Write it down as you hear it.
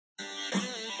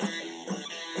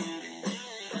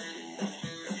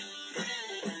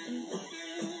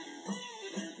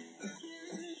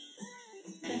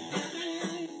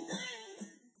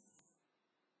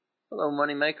Hello,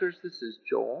 money makers. This is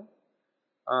Joel.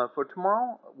 For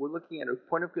tomorrow, we're looking at a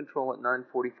point of control at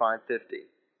 945.50.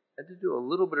 Had to do a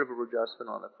little bit of a adjustment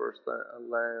on the first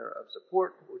layer of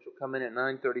support, which will come in at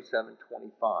 937.25.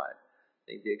 I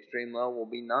think the extreme low will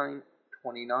be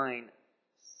 929.75.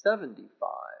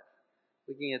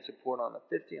 Looking at support on the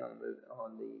 50 on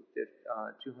the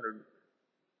 200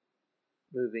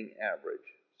 moving average.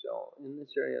 So in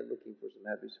this area, looking for some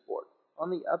heavy support.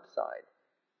 On the upside,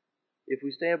 if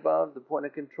we stay above the point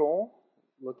of control,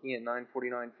 looking at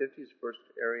 949.50 is first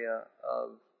area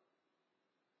of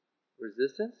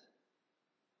resistance.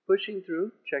 Pushing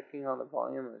through, checking on the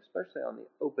volume, especially on the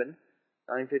open.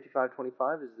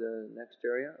 955.25 is the next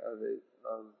area of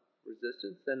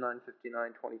resistance, then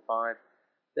 959.25,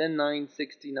 then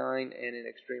 969, and an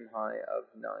extreme high of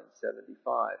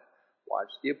 975.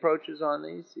 Watch the approaches on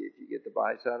these, see if you get the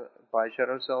buy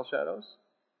shadow, sell shadows,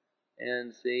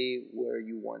 and see where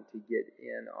you want to get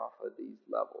in off of these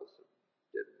levels.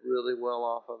 Did really well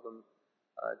off of them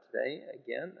today.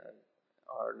 Again,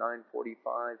 our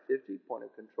 945.50 point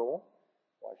of control.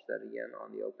 Watch that again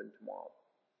on the open tomorrow.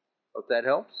 Hope that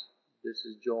helps. This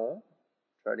is Joel,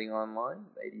 trading online,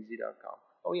 madeeasy.com.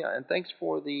 Oh yeah, and thanks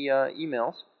for the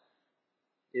emails.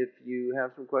 If you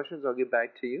have some questions, I'll get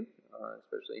back to you,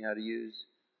 especially how to use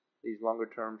these longer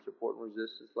term support and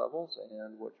resistance levels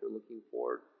and what you're looking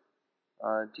for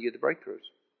to get the breakthroughs.